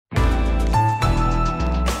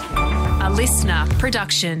listener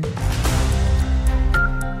production.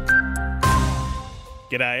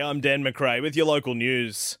 G'day, I'm Dan McRae with your local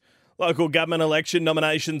news. Local government election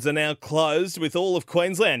nominations are now closed, with all of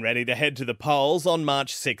Queensland ready to head to the polls on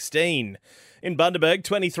March 16. In Bundaberg,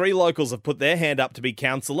 23 locals have put their hand up to be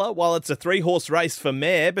councillor, while it's a three-horse race for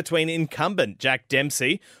mayor between incumbent Jack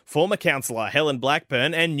Dempsey, former councillor Helen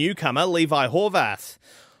Blackburn and newcomer Levi Horvath.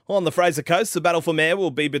 On the Fraser Coast, the battle for mayor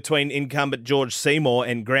will be between incumbent George Seymour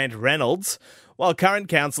and Grant Reynolds, while current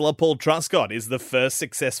councillor Paul Truscott is the first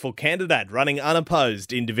successful candidate running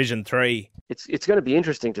unopposed in Division 3. It's going to be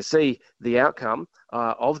interesting to see the outcome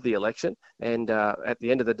of the election. And at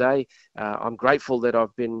the end of the day, I'm grateful that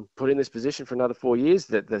I've been put in this position for another 4 years,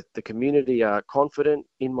 that the community are confident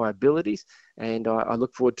in my abilities, and I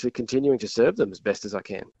look forward to continuing to serve them as best as I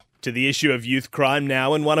can. To the issue of youth crime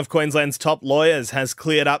now, and one of Queensland's top lawyers has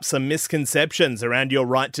cleared up some misconceptions around your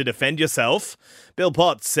right to defend yourself. Bill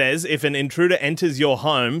Potts says if an intruder enters your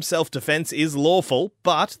home, self-defence is lawful,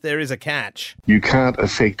 but there is a catch. You can't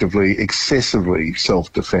effectively, excessively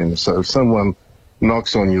self-defend. So if someone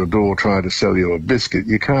knocks on your door trying to sell you a biscuit,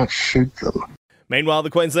 you can't shoot them. Meanwhile,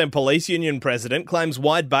 the Queensland Police Union president claims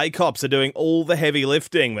Wide Bay cops are doing all the heavy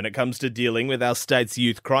lifting when it comes to dealing with our state's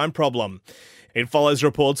youth crime problem. It follows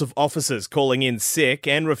reports of officers calling in sick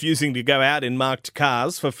and refusing to go out in marked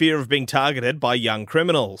cars for fear of being targeted by young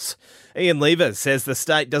criminals. Ian Levers says the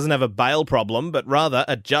state doesn't have a bail problem, but rather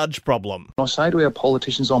a judge problem. I say to our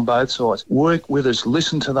politicians on both sides, work with us,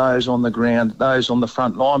 listen to those on the ground, those on the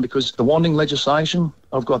front line, because the wanting legislation,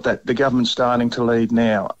 I've got that, the government's starting to lead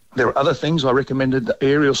now. There are other things. I recommended the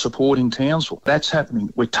aerial support in Townsville. That's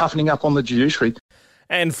happening. We're toughening up on the judiciary.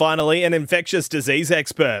 And finally, an infectious disease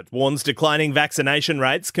expert warns declining vaccination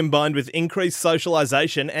rates combined with increased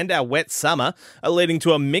socialisation and our wet summer are leading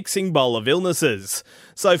to a mixing bowl of illnesses.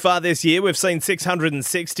 So far this year, we've seen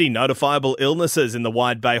 660 notifiable illnesses in the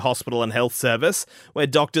Wide Bay Hospital and Health Service, where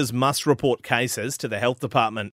doctors must report cases to the Health Department.